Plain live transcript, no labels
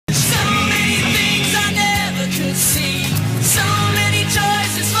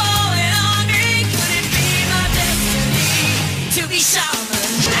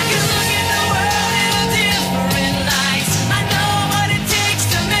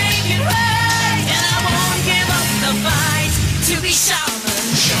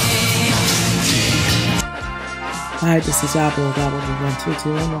Hi, this is Apple with Apple1222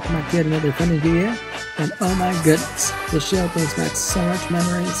 and welcome back to yet another funny video. And oh my goodness, this show brings back so much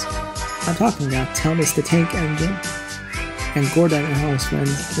memories. I'm talking about Thomas the Tank Engine and Gordon and all his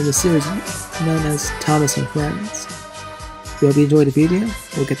friends in the series known as Thomas and Friends. We hope you enjoyed the video.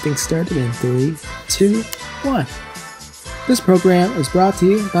 We'll get things started in 3, 2, 1. This program is brought to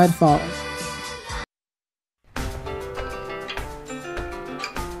you by the following.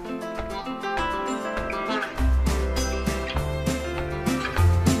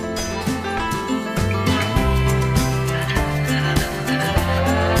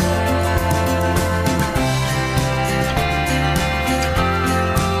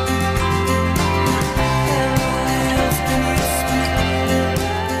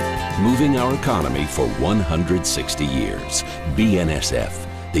 Moving our economy for 160 years.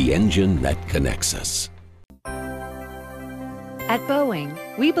 BNSF, the engine that connects us. At Boeing,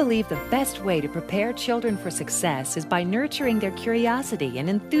 we believe the best way to prepare children for success is by nurturing their curiosity and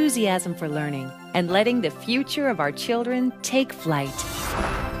enthusiasm for learning and letting the future of our children take flight.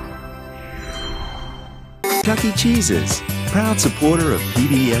 Chuck E. Cheese's, proud supporter of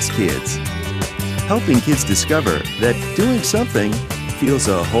PBS Kids. Helping kids discover that doing something feels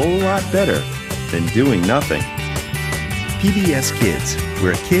a whole lot better than doing nothing. PBS Kids,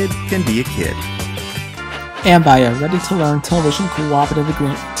 where a kid can be a kid. And by a ready-to-learn television cooperative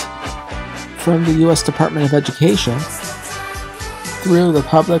agreement from the U.S. Department of Education through the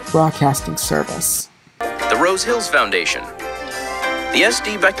Public Broadcasting Service. The Rose Hills Foundation, the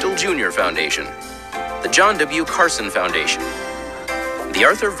S.D. Bechtel Jr. Foundation, the John W. Carson Foundation, the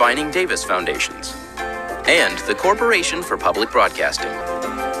Arthur Vining Davis Foundations, and the Corporation for Public Broadcasting,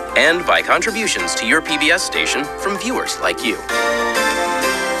 and by contributions to your PBS station from viewers like you.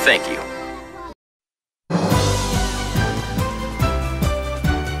 Thank you.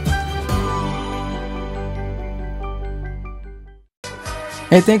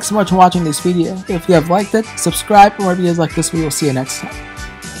 Hey, thanks so much for watching this video. If you have liked it, subscribe for more videos like this. We will see you next time.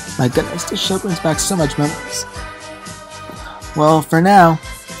 My goodness, this show brings back so much memories. Well, for now,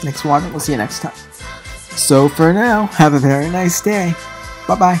 thanks for watching. We'll see you next time. So for now, have a very nice day.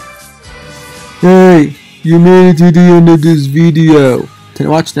 Bye-bye. Hey, you made it to the end of this video. To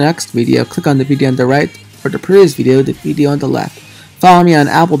watch the next video, click on the video on the right, or the previous video, the video on the left. Follow me on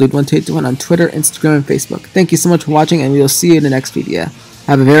AppleDude1221 on Twitter, Instagram, and Facebook. Thank you so much for watching, and we will see you in the next video.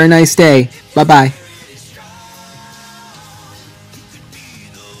 Have a very nice day. Bye-bye.